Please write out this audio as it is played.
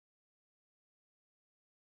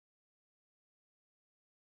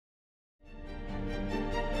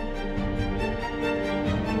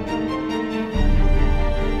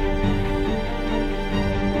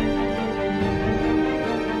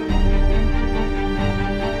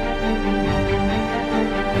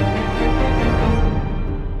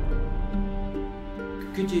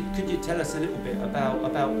Could you tell us a little bit about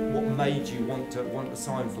what made you want to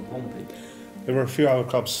sign for Pompey? There were a few other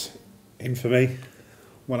clubs in for me.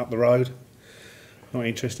 One up the road, not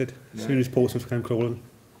interested. As soon as Portsmouth came calling,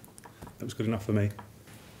 that was good enough for me.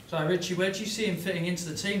 So Richie, where do you see him fitting into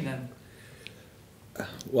the team then?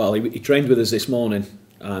 Well, he trained with us this morning,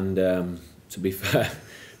 and to be fair,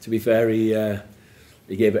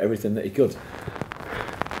 he gave it everything that he could.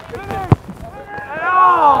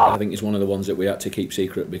 I think he's one of the ones that we had to keep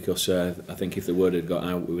secret because I think if the word had got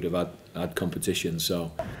out, we would have had competition.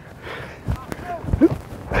 So.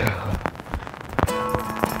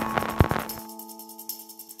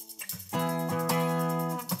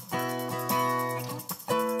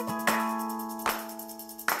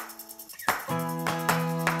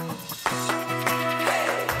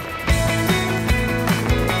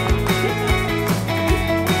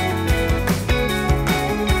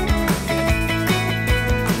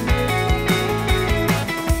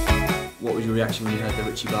 What was your reaction when you heard that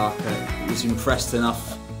Richie Barker was impressed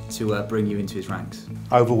enough to bring you into his ranks?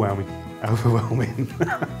 Overwhelming.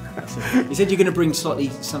 You said you're going to bring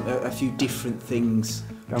a few different things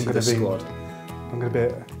to the squad. I'm going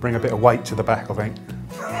to bring a bit of weight to the back, I think.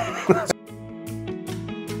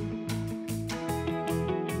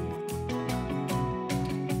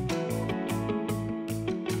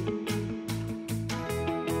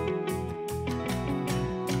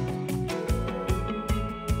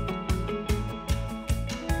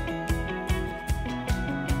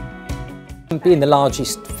 Being the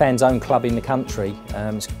largest fans-owned club in the country,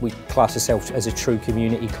 we class ourselves as a true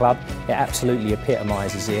community club. It absolutely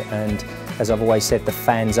epitomises it, and as I've always said, the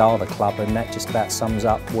fans are the club, and that just about sums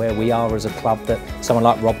up where we are as a club, that someone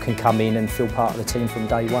like Rob can come in and feel part of the team from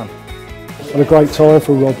day one. And a great time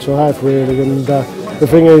for Rob to have, really, and the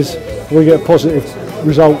thing is, if we get a positive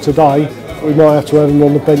result today, we might have to have him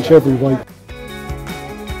on the bench every week.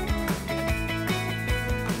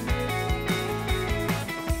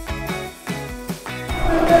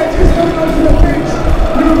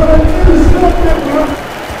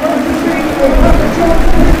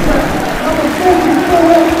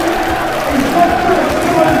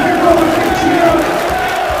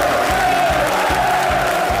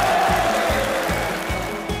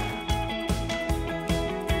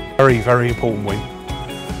 Very important win.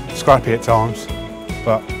 Scrappy at times,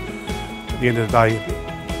 but at the end of the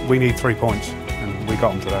day, we need 3 points, and we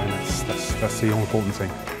got them today, and that's the all important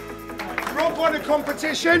thing. Rob won a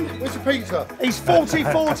competition. Where's the pizza? He's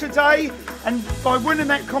 44 today, and by winning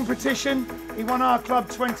that competition, he won our club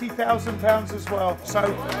 £20,000 as well. So,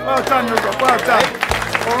 well done, Rob. Well done.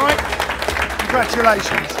 All right.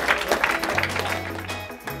 Congratulations.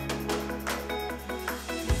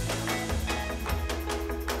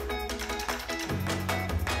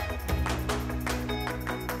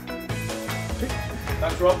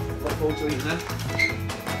 Thanks, Rob. Look forward to eating them.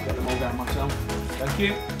 Get them all down myself. Thank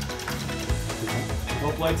you.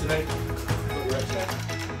 Well played today.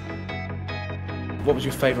 What was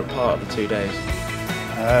your favourite part of the 2 days?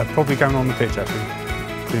 Probably going on the pitch, actually,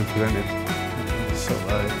 being presented. It's sort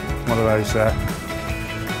of one of those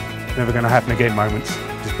never going to happen again moments.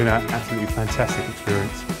 It's been an absolutely fantastic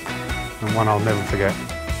experience, and one I'll never forget.